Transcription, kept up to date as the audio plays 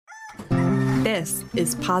This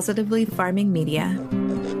is Positively Farming Media.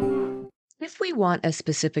 If we want a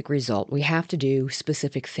specific result, we have to do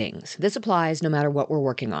specific things. This applies no matter what we're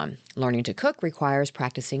working on. Learning to cook requires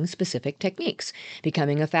practicing specific techniques.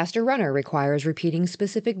 Becoming a faster runner requires repeating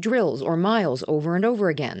specific drills or miles over and over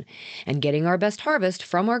again. And getting our best harvest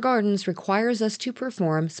from our gardens requires us to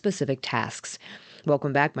perform specific tasks.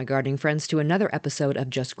 Welcome back, my gardening friends, to another episode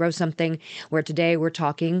of Just Grow Something, where today we're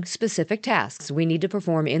talking specific tasks we need to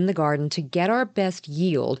perform in the garden to get our best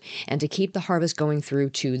yield and to keep the harvest going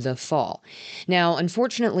through to the fall. Now,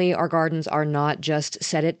 unfortunately, our gardens are not just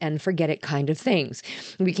set it and forget it kind of things.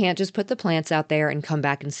 We can't just put the plants out there and come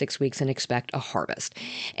back in 6 weeks and expect a harvest.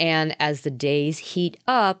 And as the days heat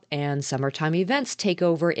up and summertime events take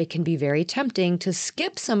over, it can be very tempting to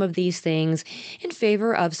skip some of these things in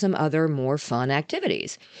favor of some other more fun activities.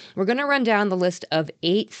 We're going to run down the list of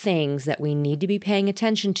 8 things that we need to be paying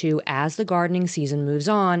attention to as the gardening season moves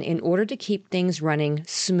on in order to keep things running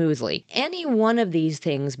smoothly. Any one of these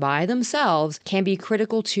things by themselves can be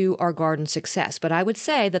critical to our garden success, but I would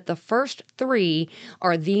say that the first 3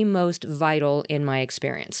 are the most vital in my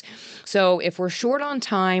experience. So if we're short on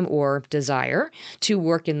time or desire to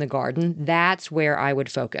work in the garden, that's where I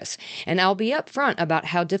would focus. And I'll be upfront about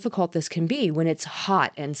how difficult this can be when it's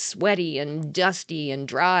hot and sweaty and dusty and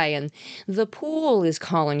dry and the pool is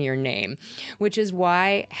calling your name, which is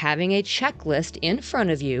why having a checklist in front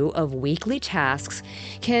of you of weekly tasks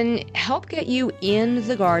can help get you in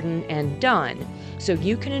the garden and done so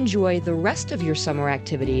you can enjoy the rest of your summer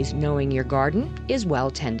activities knowing your garden is well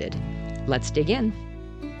tended. Let's dig in.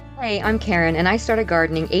 Hey, I'm Karen, and I started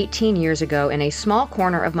gardening 18 years ago in a small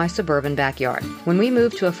corner of my suburban backyard. When we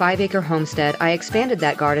moved to a 5-acre homestead, I expanded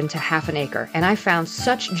that garden to half an acre, and I found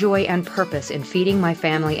such joy and purpose in feeding my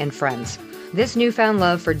family and friends. This newfound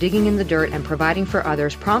love for digging in the dirt and providing for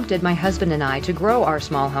others prompted my husband and I to grow our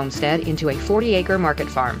small homestead into a 40-acre market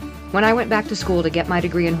farm. When I went back to school to get my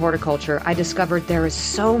degree in horticulture, I discovered there is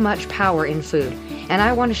so much power in food, and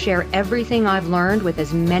I want to share everything I've learned with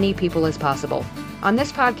as many people as possible. On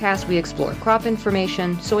this podcast, we explore crop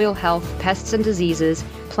information, soil health, pests and diseases,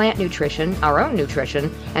 plant nutrition, our own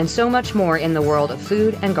nutrition, and so much more in the world of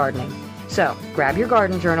food and gardening. So grab your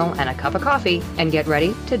garden journal and a cup of coffee and get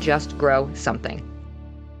ready to just grow something.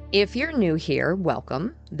 If you're new here,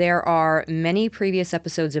 welcome. There are many previous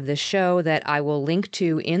episodes of this show that I will link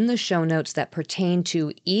to in the show notes that pertain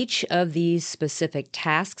to each of these specific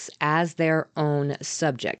tasks as their own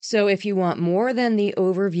subject. So if you want more than the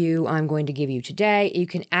overview I'm going to give you today, you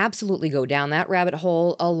can absolutely go down that rabbit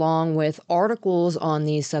hole along with articles on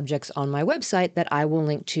these subjects on my website that I will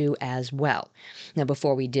link to as well. Now,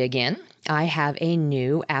 before we dig in, I have a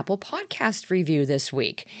new Apple Podcast review this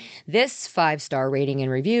week. This 5-star rating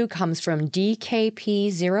and review comes from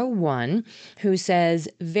DKP01, who says,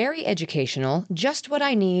 "Very educational, just what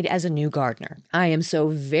I need as a new gardener." I am so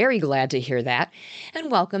very glad to hear that,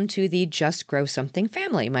 and welcome to the Just Grow Something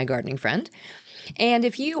family, my gardening friend. And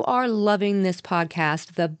if you are loving this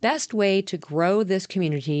podcast, the best way to grow this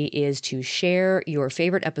community is to share your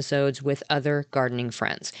favorite episodes with other gardening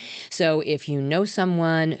friends. So if you know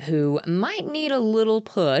someone who might need a little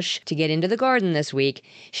push to get into the garden this week,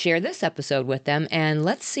 share this episode with them and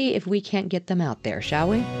let's see if we can't get them out there, shall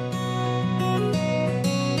we?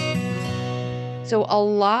 So a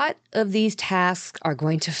lot of these tasks are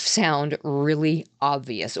going to sound really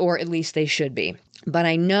obvious, or at least they should be. But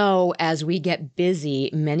I know as we get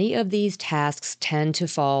busy, many of these tasks tend to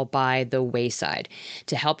fall by the wayside.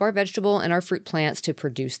 To help our vegetable and our fruit plants to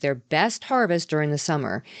produce their best harvest during the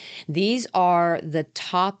summer, these are the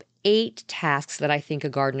top 8 tasks that I think a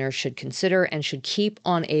gardener should consider and should keep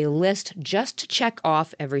on a list just to check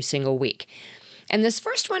off every single week. And this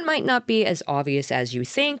first one might not be as obvious as you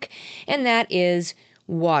think, and that is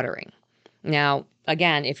watering. Now,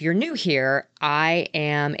 again, if you're new here, I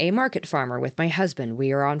am a market farmer with my husband.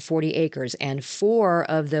 We are on 40 acres, and 4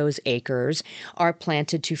 of those acres are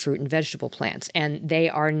planted to fruit and vegetable plants, and they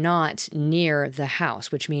are not near the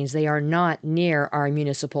house, which means they are not near our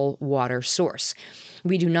municipal water source.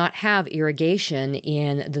 We do not have irrigation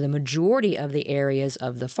in the majority of the areas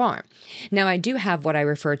of the farm. Now, I do have what I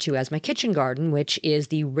refer to as my kitchen garden, which is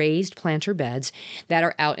the raised planter beds that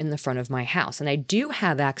are out in the front of my house, and I do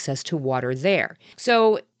have access to water there.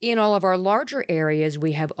 So in all of our larger areas,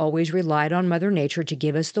 we have always relied on Mother Nature to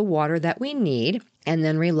give us the water that we need, and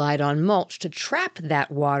then relied on mulch to trap that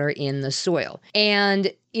water in the soil.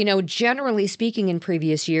 And, generally speaking, in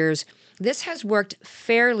previous years, this has worked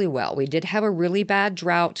fairly well. We did have a really bad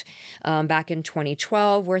drought back in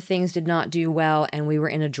 2012 where things did not do well, and we were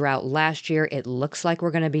in a drought last year. It looks like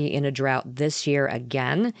we're going to be in a drought this year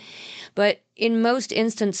again. But in most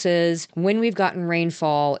instances, when we've gotten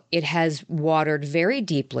rainfall, it has watered very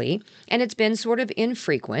deeply and it's been sort of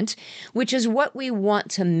infrequent, which is what we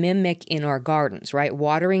want to mimic in our gardens, right?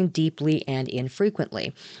 Watering deeply and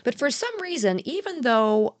infrequently. But for some reason, even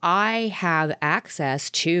though I have access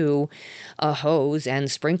to a hose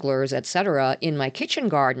and sprinklers, etc., in my kitchen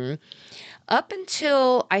garden, up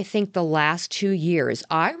until I think the last 2 years,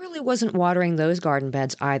 I really wasn't watering those garden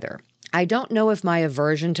beds either. I don't know if my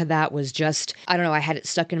aversion to that was just, I don't know, I had it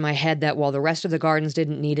stuck in my head that, well, the rest of the gardens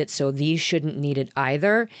didn't need it, so these shouldn't need it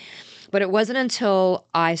either. But it wasn't until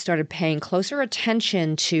I started paying closer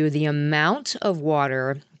attention to the amount of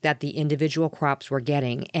water that the individual crops were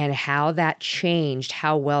getting and how that changed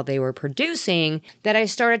how well they were producing that I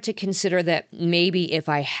started to consider that maybe if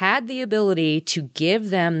I had the ability to give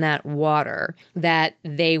them that water, that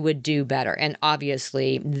they would do better. And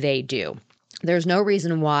obviously they do. There's no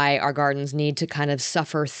reason why our gardens need to kind of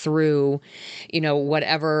suffer through,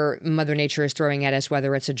 whatever Mother Nature is throwing at us,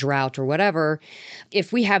 whether it's a drought or whatever,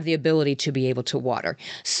 if we have the ability to be able to water.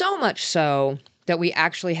 So much so that we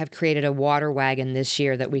actually have created a water wagon this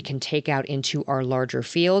year that we can take out into our larger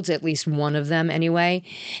fields, at least one of them anyway,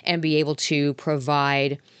 and be able to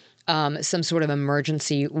provide some sort of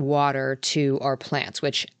emergency water to our plants,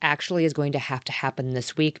 which actually is going to have to happen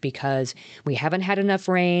this week because we haven't had enough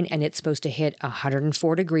rain and it's supposed to hit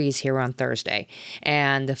 104 degrees here on Thursday.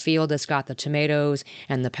 And the field that's got the tomatoes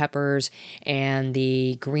and the peppers and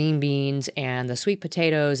the green beans and the sweet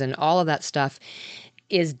potatoes and all of that stuff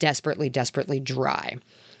is desperately, desperately dry.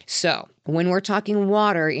 So when we're talking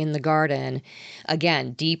water in the garden,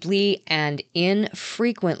 again, deeply and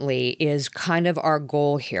infrequently is kind of our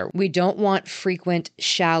goal here. We don't want frequent,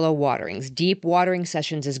 shallow waterings. Deep watering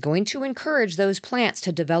sessions is going to encourage those plants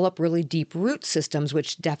to develop really deep root systems,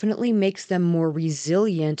 which definitely makes them more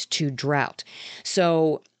resilient to drought.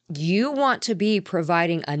 So you want to be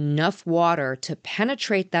providing enough water to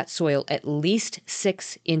penetrate that soil at least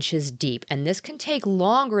 6 inches deep. And this can take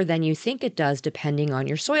longer than you think it does depending on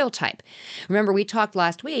your soil type. Remember, we talked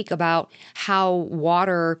last week about how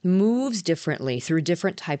water moves differently through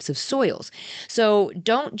different types of soils. So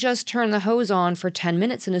don't just turn the hose on for 10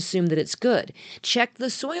 minutes and assume that it's good. Check the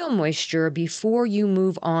soil moisture before you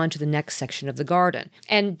move on to the next section of the garden.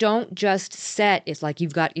 And don't just set, it's like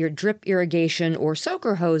you've got your drip irrigation or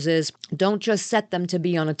soaker hose. Don't just set them to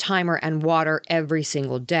be on a timer and water every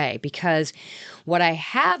single day, because what I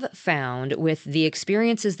have found with the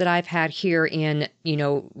experiences that I've had here in,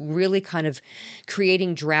 really kind of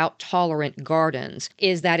creating drought tolerant gardens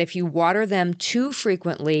is that if you water them too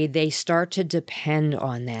frequently, they start to depend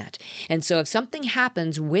on that. And so if something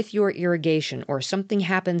happens with your irrigation or something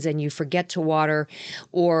happens and you forget to water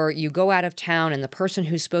or you go out of town and the person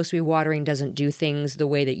who's supposed to be watering doesn't do things the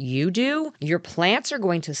way that you do, your plants are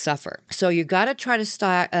going to suffer. So you got to try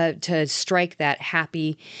to strike that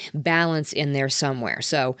happy balance in there somewhere.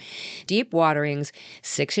 So deep waterings,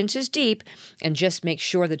 6 inches deep, and just make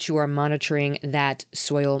sure that you are monitoring that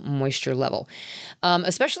soil moisture level.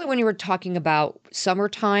 Especially when you were talking about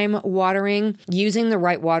summertime watering, using the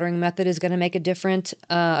right watering method is going to make a difference.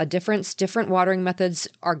 Different watering methods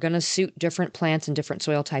are going to suit different plants and different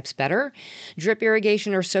soil types better. Drip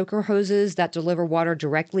irrigation or soaker hoses that deliver water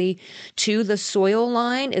directly to the soil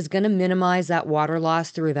line is going to minimize that water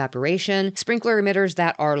loss through evaporation. Sprinkler emitters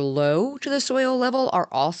that are low to the soil level are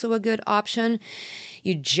also a good option.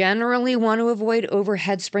 You generally want to avoid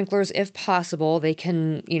overhead sprinklers if possible. They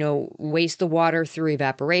can, waste the water through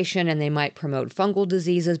evaporation and they might promote fungal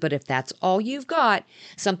diseases. But if that's all you've got,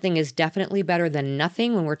 something is definitely better than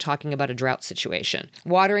nothing when we're talking about a drought situation.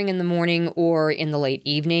 Watering in the morning or in the late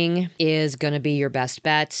evening is going to be your best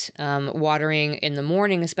bet. Watering in the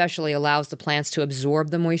morning especially allows the plants to absorb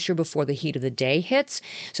the moisture before the heat of the day hits.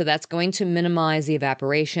 So that's going to minimize the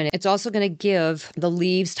evaporation. It's also going to give the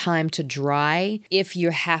leaves time to dry if you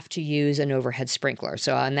have to use an overhead sprinkler.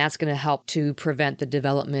 And that's going to help to prevent the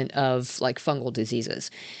development of like fungal diseases.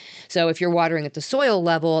 So if you're watering at the soil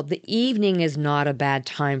level, the evening is not a bad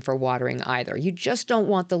time for watering either. You just don't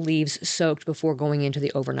want the leaves soaked before going into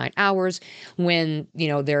the overnight hours when,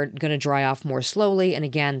 they're going to dry off more slowly. And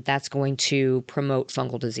again, that's going to promote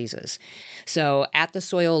fungal diseases. So at the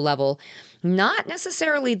soil level, not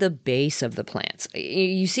necessarily the base of the plants.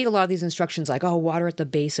 You see a lot of these instructions like, water at the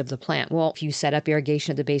base of the plant. Well, if you set up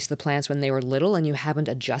irrigation at the base of the plants when they were little and you haven't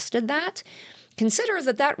adjusted that, consider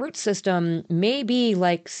that that root system may be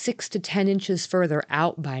like 6 to 10 inches further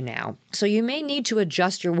out by now. So you may need to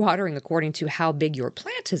adjust your watering according to how big your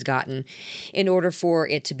plant has gotten in order for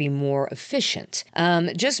it to be more efficient.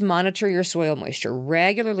 Just monitor your soil moisture.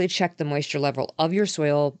 Regularly check the moisture level of your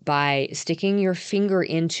soil by sticking your finger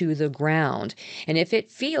into the ground. And if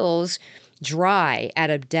it feels dry at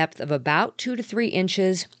a depth of about 2 to 3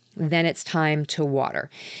 inches, then it's time to water.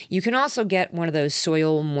 You can also get one of those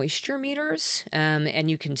soil moisture meters,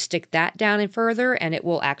 and you can stick that down and further, and it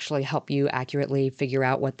will actually help you accurately figure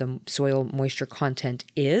out what the soil moisture content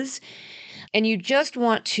is. And you just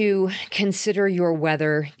want to consider your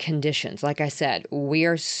weather conditions. Like I said, we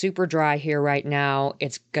are super dry here right now.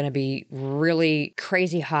 It's going to be really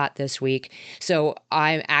crazy hot this week. So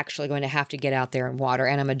I'm actually going to have to get out there and water.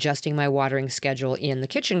 And I'm adjusting my watering schedule in the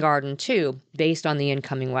kitchen garden too, based on the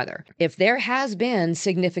incoming weather. If there has been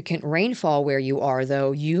significant rainfall where you are,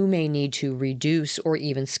 though, you may need to reduce or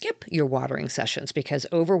even skip your watering sessions because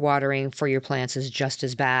overwatering for your plants is just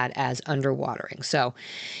as bad as underwatering. So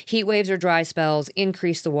heat waves or dry spells,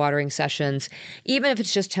 increase the watering sessions, even if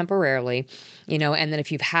it's just temporarily, and then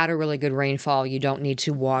if you've had a really good rainfall, you don't need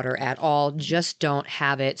to water at all. Just don't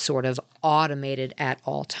have it sort of automated at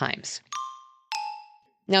all times.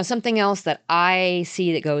 Now, something else that I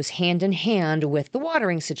see that goes hand in hand with the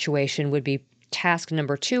watering situation would be task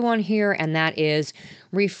number 2 on here, and that is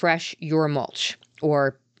refresh your mulch,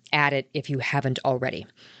 or add it if you haven't already.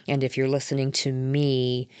 And if you're listening to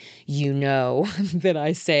me, you know that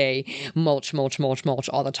I say mulch, mulch, mulch, mulch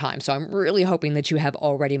all the time. So I'm really hoping that you have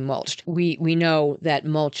already mulched. We know that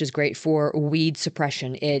mulch is great for weed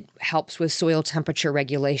suppression. It helps with soil temperature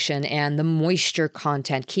regulation and the moisture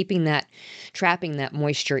content, trapping that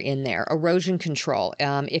moisture in there. Erosion control.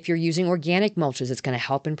 If you're using organic mulches, it's going to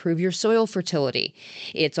help improve your soil fertility.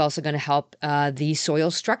 It's also going to help the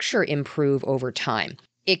soil structure improve over time.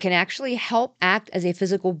 It can actually help act as a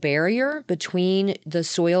physical barrier between the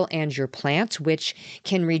soil and your plants, which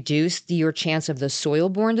can reduce your chance of the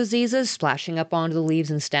soil-borne diseases splashing up onto the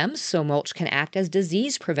leaves and stems, so mulch can act as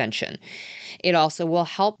disease prevention. It also will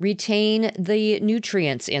help retain the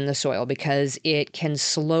nutrients in the soil because it can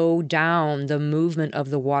slow down the movement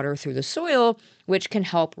of the water through the soil, which can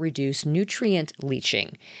help reduce nutrient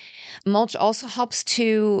leaching. Mulch also helps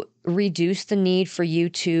to reduce the need for you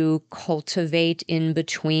to cultivate in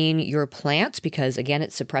between your plants because, again,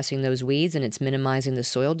 it's suppressing those weeds and it's minimizing the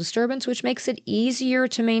soil disturbance, which makes it easier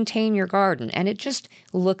to maintain your garden. And it just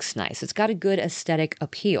looks nice. It's got a good aesthetic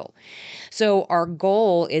appeal. So our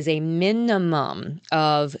goal is a minimum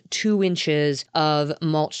of 2 inches of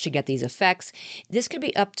mulch to get these effects. This could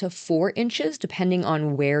be up to 4 inches depending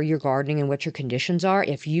on where you're gardening and what your conditions are.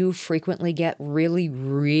 If you frequently get really,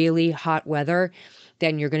 really hot weather,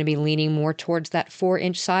 then you're going to be leaning more towards that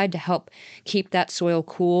 4-inch side to help keep that soil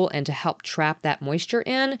cool and to help trap that moisture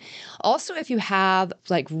in. Also, if you have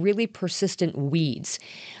like really persistent weeds,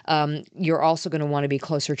 you're also going to want to be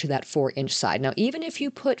closer to that 4-inch side. Now, even if you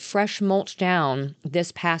put fresh mulch down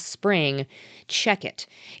this past spring, check it.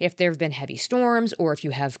 If there have been heavy storms or if you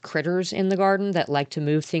have critters in the garden that like to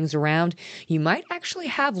move things around, you might actually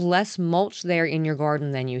have less mulch there in your garden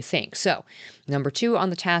than you think. So, number 2 on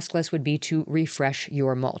the task list would be to refresh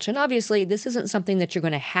your mulch. And obviously, this isn't something that you're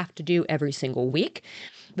going to have to do every single week,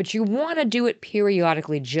 but you want to do it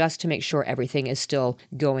periodically just to make sure everything is still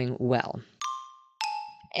going well.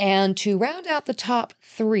 And to round out the top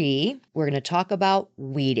 3, we're going to talk about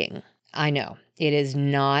weeding. I know it is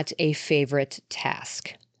not a favorite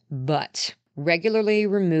task, but regularly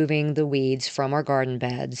removing the weeds from our garden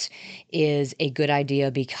beds is a good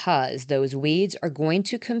idea because those weeds are going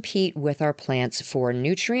to compete with our plants for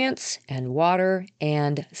nutrients and water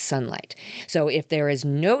and sunlight. So if there is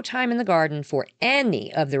no time in the garden for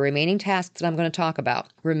any of the remaining tasks that I'm going to talk about,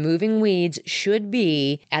 removing weeds should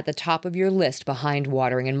be at the top of your list behind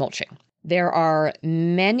watering and mulching. There are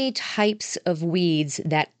many types of weeds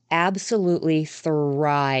that absolutely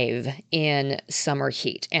thrive in summer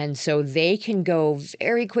heat. And so they can go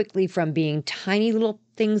very quickly from being tiny little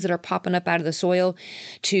things that are popping up out of the soil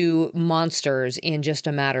to monsters in just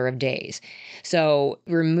a matter of days. So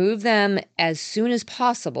remove them as soon as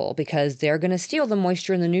possible because they're going to steal the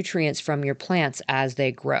moisture and the nutrients from your plants as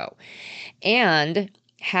they grow. And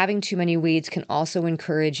having too many weeds can also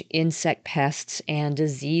encourage insect pests and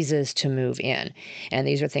diseases to move in. And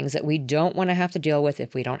these are things that we don't want to have to deal with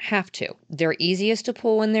if we don't have to. They're easiest to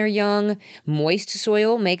pull when they're young. Moist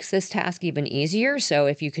soil makes this task even easier. So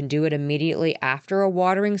if you can do it immediately after a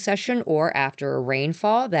watering session or after a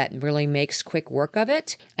rainfall, that really makes quick work of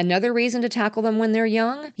it. Another reason to tackle them when they're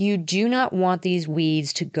young, you do not want these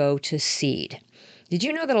weeds to go to seed. Did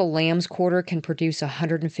you know that a lamb's quarter can produce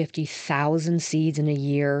 150,000 seeds in a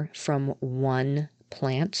year from one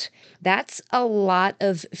plant? That's a lot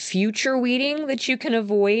of future weeding that you can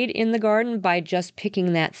avoid in the garden by just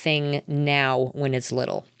picking that thing now when it's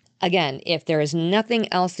little. Again, if there is nothing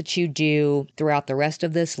else that you do throughout the rest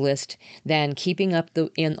of this list, then keeping up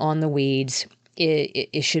on the weeds,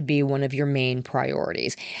 it should be one of your main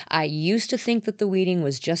priorities. I used to think that the weeding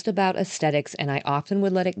was just about aesthetics, and I often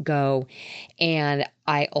would let it go, and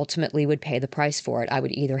I ultimately would pay the price for it. I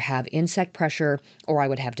would either have insect pressure, or I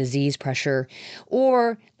would have disease pressure,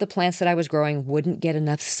 or the plants that I was growing wouldn't get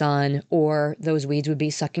enough sun, or those weeds would be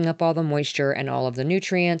sucking up all the moisture and all of the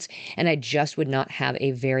nutrients, and I just would not have a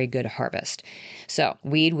very good harvest. So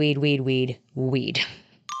weed, weed, weed, weed, weed.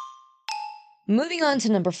 Moving on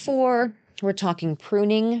to number 4, we're talking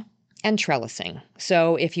pruning and trellising.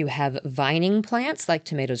 So if you have vining plants like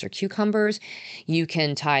tomatoes or cucumbers, you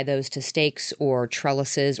can tie those to stakes or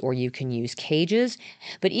trellises, or you can use cages.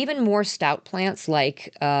 But even more stout plants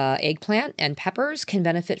like eggplant and peppers can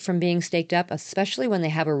benefit from being staked up, especially when they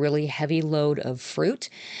have a really heavy load of fruit.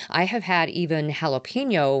 I have had even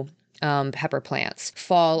jalapeno pepper plants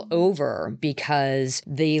fall over because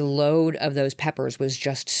the load of those peppers was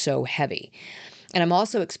just so heavy. And I'm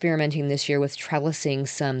also experimenting this year with trellising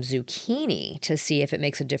some zucchini to see if it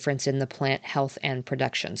makes a difference in the plant health and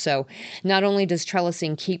production. So not only does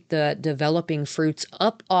trellising keep the developing fruits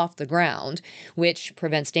up off the ground, which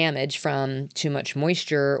prevents damage from too much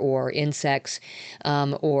moisture or insects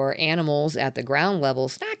or animals at the ground level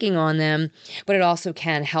snacking on them, but it also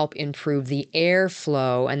can help improve the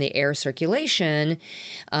airflow and the air circulation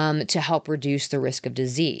to help reduce the risk of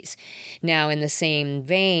disease. Now, in the same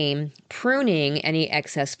vein, pruning any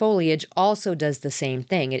excess foliage also does the same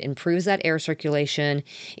thing. It improves that air circulation,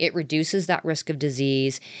 it reduces that risk of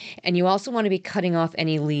disease, and you also want to be cutting off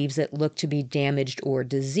any leaves that look to be damaged or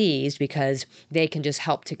diseased, because they can just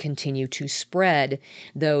help to continue to spread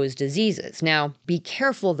those diseases. Now, be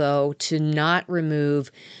careful though to not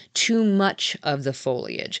remove too much of the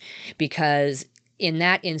foliage, because in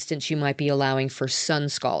that instance, you might be allowing for sun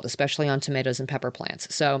scald, especially on tomatoes and pepper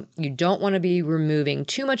plants. So you don't want to be removing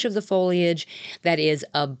too much of the foliage that is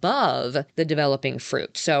above the developing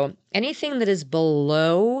fruit. So anything that is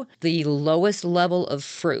below the lowest level of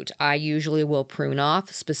fruit, I usually will prune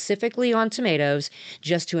off, specifically on tomatoes,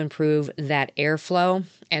 just to improve that airflow.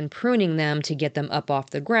 And pruning them to get them up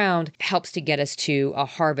off the ground helps to get us to a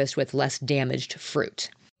harvest with less damaged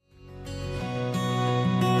fruit.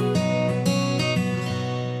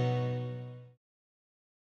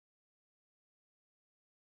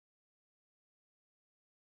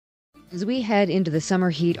 As we head into the summer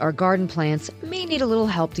heat, our garden plants may need a little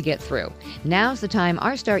help to get through. Now's the time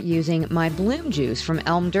I start using my Bloom Juice from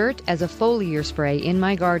Elm Dirt as a foliar spray in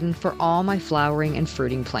my garden for all my flowering and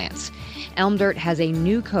fruiting plants. Elm Dirt has a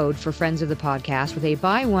new code for friends of the podcast with a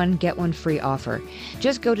buy one, get one free offer.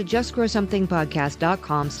 Just go to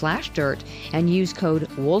justgrowsomethingpodcast.com/dirt and use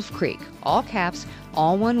code Wolf Creek, all caps,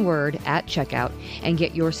 all one word, at checkout, and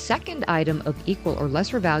get your second item of equal or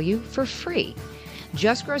lesser value for free.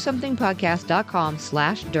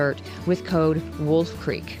 justgrowsomethingpodcast.com/dirt with code Wolf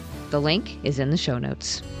Creek. The link is in the show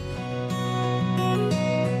notes.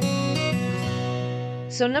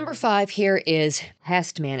 So number 5 here is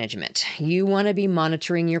pest management. You want to be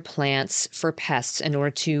monitoring your plants for pests in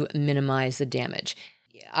order to minimize the damage.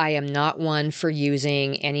 I am not one for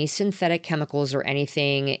using any synthetic chemicals or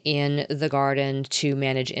anything in the garden to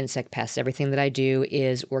manage insect pests. Everything that I do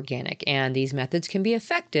is organic, and these methods can be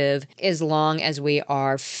effective as long as we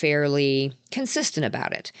are fairly consistent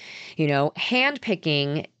about it. You know, hand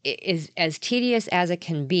picking is as tedious as it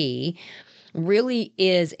can be, really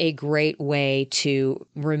is a great way to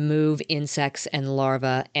remove insects and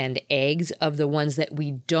larvae and eggs of the ones that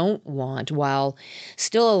we don't want, while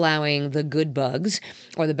still allowing the good bugs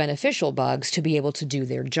or the beneficial bugs to be able to do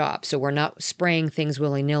their job. So we're not spraying things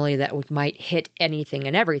willy-nilly that might hit anything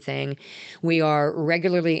and everything. We are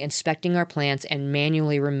regularly inspecting our plants and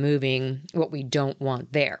manually removing what we don't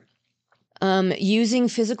want there. Using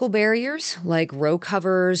physical barriers like row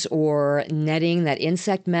covers or netting, that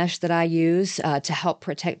insect mesh that I use to help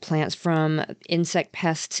protect plants from insect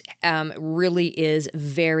pests really is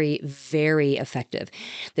very, very effective.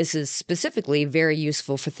 This is specifically very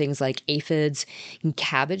useful for things like aphids,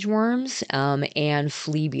 cabbage worms, and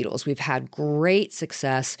flea beetles. We've had great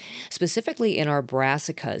success, specifically in our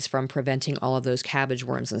brassicas, from preventing all of those cabbage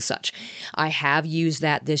worms and such. I have used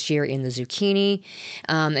that this year in the zucchini,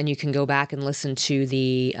 and you can go back back and listen to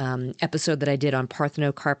the episode that I did on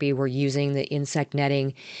Parthenocarpy. We're using the insect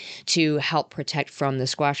netting to help protect from the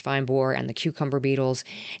squash vine borer and the cucumber beetles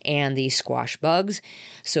and the squash bugs.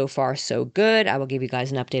 So far, so good. I will give you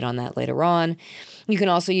guys an update on that later on. You can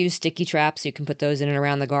also use sticky traps. You can put those in and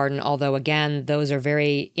around the garden, although again, those are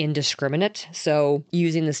very indiscriminate. So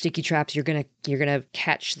using the sticky traps, you're gonna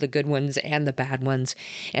catch the good ones and the bad ones.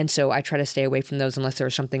 And so I try to stay away from those unless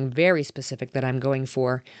there's something very specific that I'm going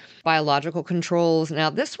for. Biological controls. Now,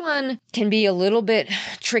 this one can be a little bit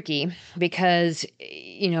tricky because,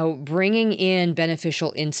 bringing in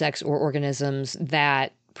beneficial insects or organisms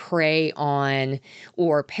that prey on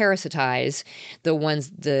or parasitize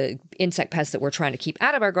the insect pests that we're trying to keep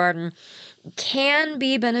out of our garden can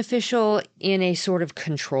be beneficial in a sort of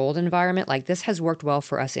controlled environment. Like this has worked well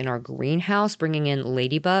for us in our greenhouse, bringing in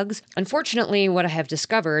ladybugs. Unfortunately, what I have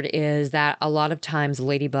discovered is that a lot of times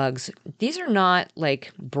ladybugs, these are not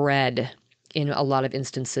like bred in a lot of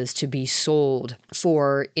instances to be sold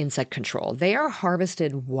for insect control. They are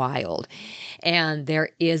harvested wild. And there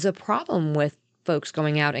is a problem with folks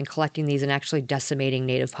going out and collecting these and actually decimating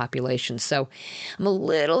native populations. So I'm a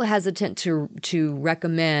little hesitant to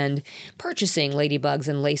recommend purchasing ladybugs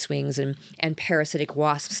and lacewings and parasitic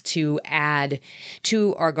wasps to add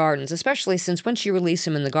to our gardens, especially since once you release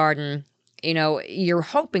them in the garden, you're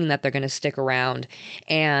hoping that they're going to stick around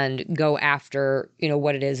and go after,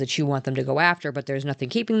 what it is that you want them to go after, but there's nothing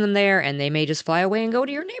keeping them there and they may just fly away and go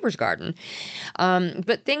to your neighbor's garden.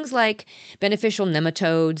 But things like beneficial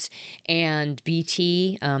nematodes and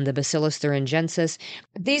BT, the Bacillus thuringiensis,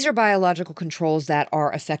 these are biological controls that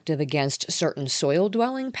are effective against certain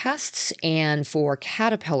soil-dwelling pests and for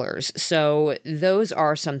caterpillars. So those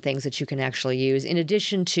are some things that you can actually use in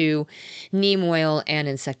addition to neem oil and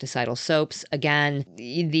insecticidal soaps. Again,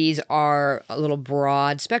 these are a little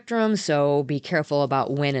broad spectrum, so be careful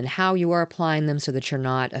about when and how you are applying them so that you're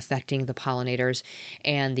not affecting the pollinators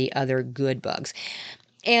and the other good bugs.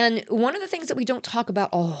 And one of the things that we don't talk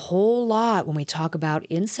about a whole lot when we talk about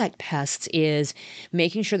insect pests is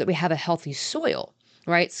making sure that we have a healthy soil.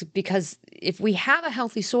 Right? So because if we have a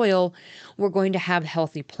healthy soil, we're going to have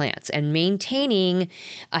healthy plants. And maintaining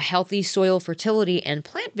a healthy soil fertility and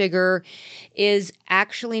plant vigor is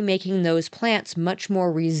actually making those plants much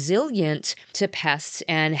more resilient to pests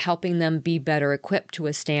and helping them be better equipped to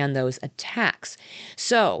withstand those attacks.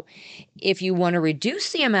 So if you want to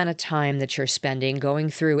reduce the amount of time that you're spending going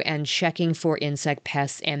through and checking for insect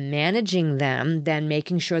pests and managing them, then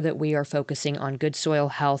making sure that we are focusing on good soil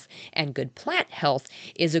health and good plant health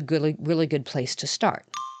is a really good place to start.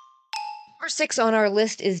 Number 6 on our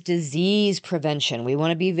list is disease prevention. We want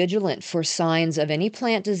to be vigilant for signs of any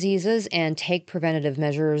plant diseases and take preventative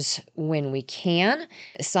measures when we can.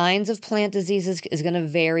 Signs of plant diseases is going to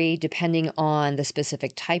vary depending on the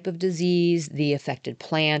specific type of disease, the affected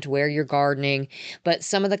plant, where you're gardening. But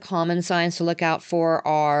some of the common signs to look out for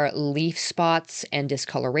are leaf spots and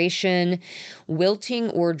discoloration, wilting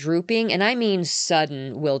or drooping, and I mean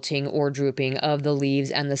sudden wilting or drooping of the leaves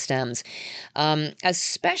and the stems,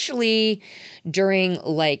 especially during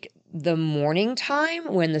like the morning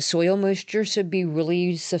time when the soil moisture should be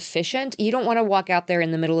really sufficient. You don't want to walk out there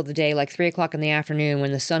in the middle of the day, like 3 o'clock in the afternoon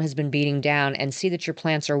when the sun has been beating down and see that your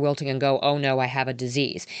plants are wilting and go, oh no, I have a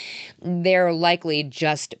disease. They're likely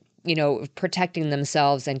just protecting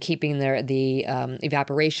themselves and keeping the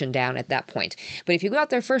evaporation down at that point. But if you go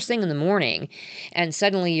out there first thing in the morning and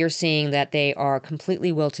suddenly you're seeing that they are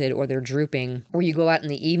completely wilted or they're drooping, or you go out in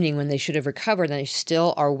the evening when they should have recovered and they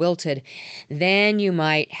still are wilted, then you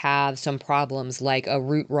might have some problems like a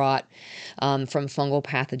root rot from fungal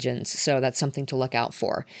pathogens. So that's something to look out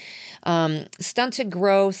for. Stunted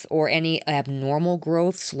growth or any abnormal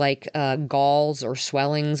growths like galls or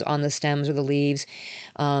swellings on the stems or the leaves,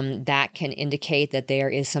 that can indicate that there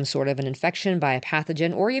is some sort of an infection by a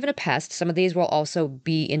pathogen or even a pest. Some of these will also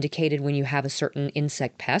be indicated when you have a certain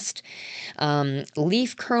insect pest.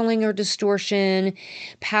 Leaf curling or distortion,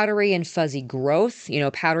 powdery and fuzzy growth.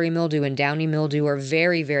 Powdery mildew and downy mildew are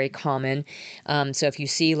very, very common. So if you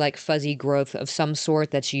see like fuzzy growth of some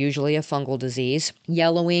sort, that's usually a fungal disease.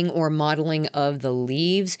 Yellowing or mottling of the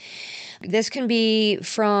leaves. This can be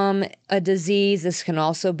from a disease. This can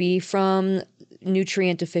also be from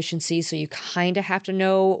nutrient deficiency. So you kind of have to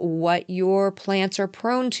know what your plants are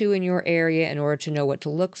prone to in your area in order to know what to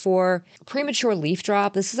look for. Premature leaf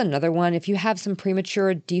drop. This is another one. If you have some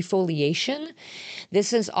premature defoliation,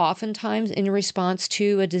 this is oftentimes in response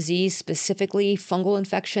to a disease, specifically fungal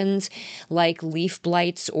infections like leaf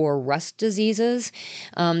blights or rust diseases.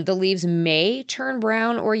 The leaves may turn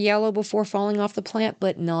brown or yellow before falling off the plant,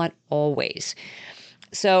 but not always.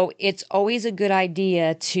 So it's always a good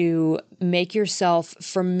idea to make yourself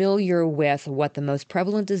familiar with what the most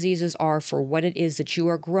prevalent diseases are for what it is that you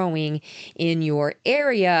are growing in your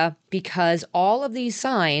area, because all of these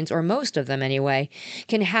signs, or most of them anyway,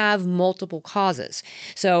 can have multiple causes.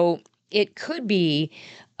 So it could be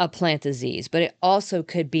a plant disease, but it also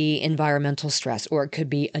could be environmental stress, or it could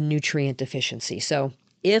be a nutrient deficiency. So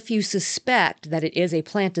if you suspect that it is a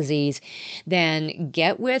plant disease, then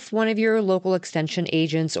get with one of your local extension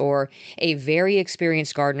agents or a very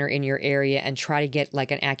experienced gardener in your area and try to get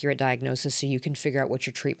like an accurate diagnosis so you can figure out what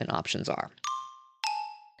your treatment options are.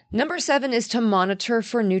 Number 7 is to monitor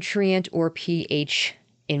for nutrient or pH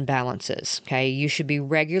imbalances. Okay, you should be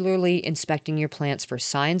regularly inspecting your plants for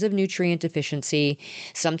signs of nutrient deficiency.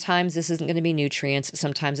 Sometimes this isn't going to be nutrients,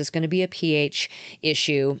 sometimes it's going to be a pH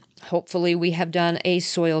issue. Hopefully we have done a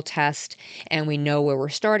soil test and we know where we're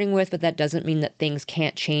starting with, but that doesn't mean that things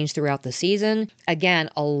can't change throughout the season.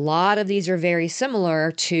 Again, a lot of these are very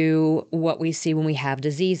similar to what we see when we have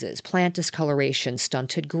diseases: plant discoloration,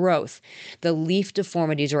 stunted growth, the leaf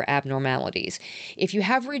deformities or abnormalities. If you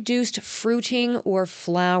have reduced fruiting or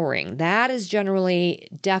flowering, that is generally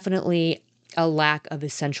definitely a lack of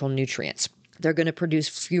essential nutrients. They're going to produce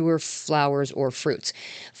fewer flowers or fruits.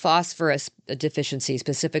 Phosphorus deficiency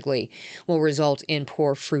specifically will result in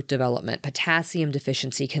poor fruit development. Potassium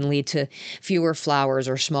deficiency can lead to fewer flowers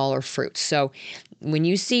or smaller fruits. So when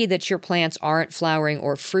you see that your plants aren't flowering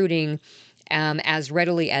or fruiting as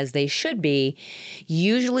readily as they should be,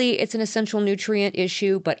 usually it's an essential nutrient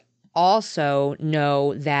issue, but also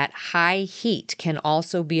know that high heat can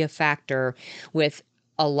also be a factor with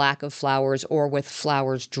a lack of flowers or with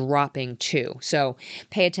flowers dropping too. So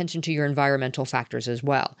pay attention to your environmental factors as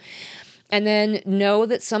well. And then know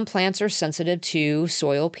that some plants are sensitive to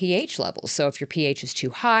soil pH levels. So if your pH is too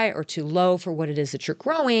high or too low for what it is that you're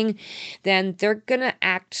growing, then they're going to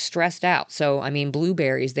act stressed out. So, I mean,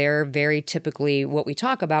 blueberries, they're very typically what we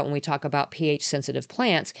talk about when we talk about pH sensitive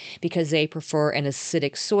plants, because they prefer an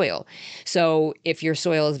acidic soil. So if your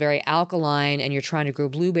soil is very alkaline and you're trying to grow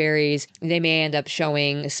blueberries, they may end up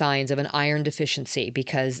showing signs of an iron deficiency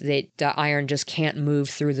because the iron just can't move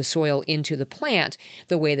through the soil into the plant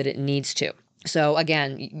the way that it needs to. So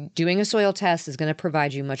again, doing a soil test is going to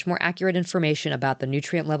provide you much more accurate information about the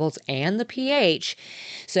nutrient levels and the pH,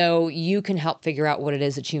 so you can help figure out what it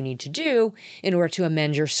is that you need to do in order to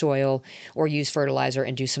amend your soil or use fertilizer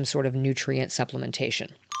and do some sort of nutrient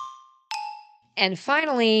supplementation. And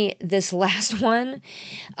finally, this last one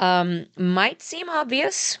might seem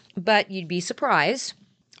obvious, but you'd be surprised.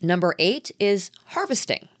 Number 8 is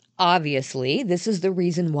harvesting. Obviously, this is the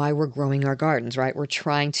reason why we're growing our gardens, right? We're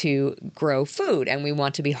trying to grow food and we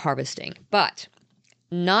want to be harvesting. But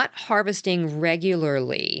not harvesting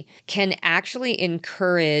regularly can actually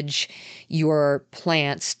encourage your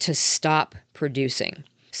plants to stop producing.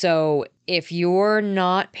 So if you're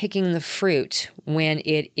not picking the fruit when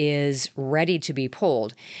it is ready to be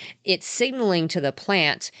pulled, it's signaling to the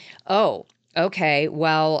plant, oh, okay,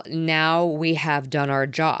 well, now we have done our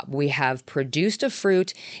job. We have produced a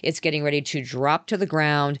fruit. It's getting ready to drop to the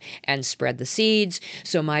ground and spread the seeds.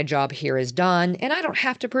 So my job here is done and I don't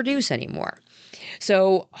have to produce anymore.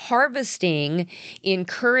 So harvesting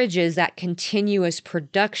encourages that continuous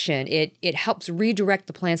production. It helps redirect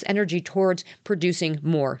the plant's energy towards producing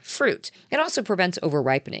more fruit. It also prevents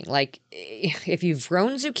overripening. Like if you've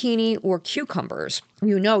grown zucchini or cucumbers,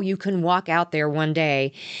 you know you can walk out there one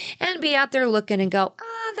day and be out there looking and go,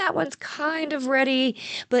 that one's kind of ready,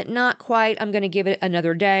 but not quite. I'm going to give it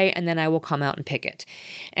another day and then I will come out and pick it.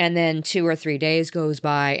 And then 2 or 3 days goes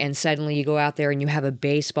by and suddenly you go out there and you have a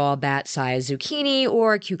baseball bat size zucchini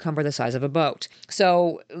or a cucumber the size of a boat.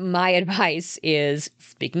 So my advice is,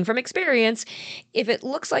 speaking from experience, if it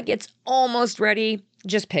looks like it's almost ready,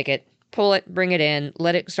 just pick it. Pull it, bring it in,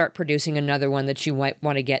 let it start producing another one that you might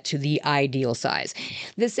want to get to the ideal size.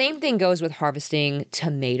 The same thing goes with harvesting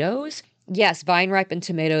tomatoes. Yes, vine-ripened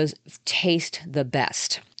tomatoes taste the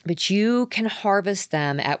best, but you can harvest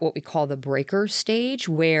them at what we call the breaker stage,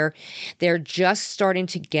 where they're just starting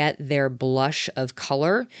to get their blush of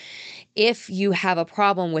color. If you have a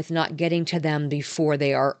problem with not getting to them before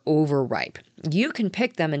they are overripe, you can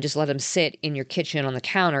pick them and just let them sit in your kitchen on the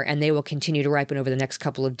counter and they will continue to ripen over the next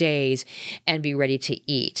couple of days and be ready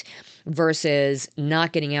to eat, versus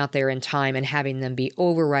not getting out there in time and having them be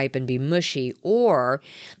overripe and be mushy. Or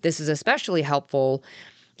this is especially helpful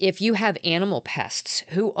if you have animal pests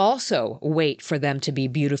who also wait for them to be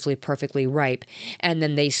beautifully, perfectly ripe, and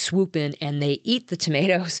then they swoop in and they eat the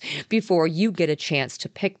tomatoes before you get a chance to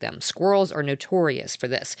pick them. Squirrels are notorious for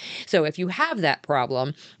this. So if you have that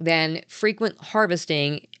problem, then frequent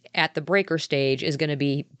harvesting at the breaker stage is going to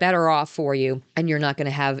be better off for you, and you're not going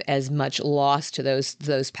to have as much loss to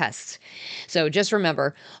those pests. So just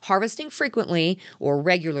remember, harvesting frequently or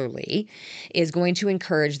regularly is going to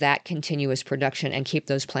encourage that continuous production and keep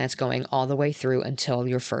those plants going all the way through until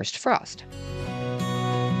your first frost.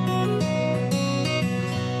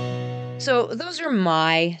 So those are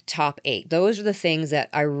my top 8. Those are the things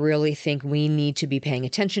that I really think we need to be paying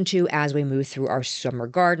attention to as we move through our summer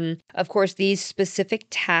garden. Of course, these specific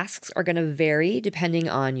tasks are going to vary depending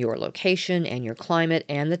on your location and your climate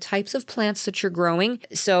and the types of plants that you're growing.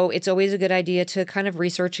 So it's always a good idea to kind of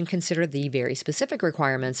research and consider the very specific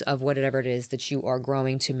requirements of whatever it is that you are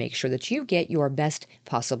growing to make sure that you get your best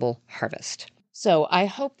possible harvest. So I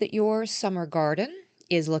hope that your summer garden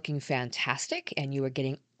is looking fantastic and you are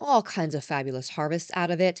getting all kinds of fabulous harvests out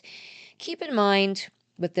of it. Keep in mind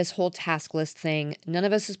with this whole task list thing, none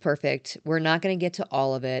of us is perfect. We're not going to get to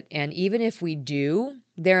all of it. And even if we do,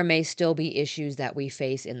 there may still be issues that we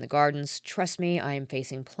face in the gardens. Trust me, I am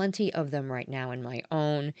facing plenty of them right now in my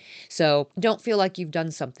own. So don't feel like you've done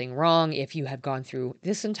something wrong if you have gone through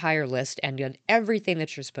this entire list and done everything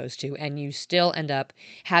that you're supposed to, and you still end up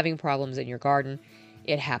having problems in your garden.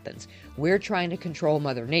 It happens. We're trying to control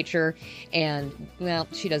Mother Nature, and, well,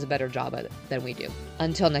 she does a better job at it than we do.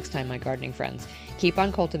 Until next time, my gardening friends, keep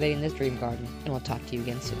on cultivating this dream garden, and we'll talk to you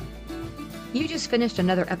again soon. You just finished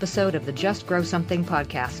another episode of the Just Grow Something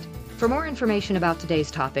podcast. For more information about today's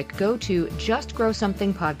topic, go to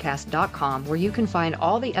justgrowsomethingpodcast.com, where you can find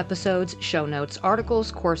all the episodes, show notes,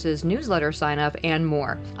 articles, courses, newsletter sign up, and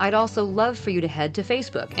more. I'd also love for you to head to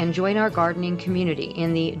Facebook and join our gardening community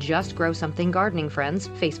in the Just Grow Something Gardening Friends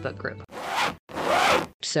Facebook group.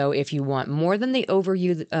 So if you want more than the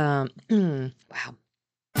overview, wow.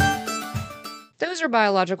 Those are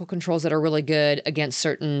biological controls that are really good against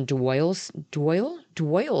certain doyle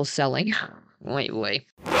selling. Wait.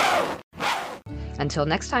 Until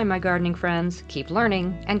next time, my gardening friends, keep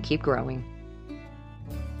learning and keep growing.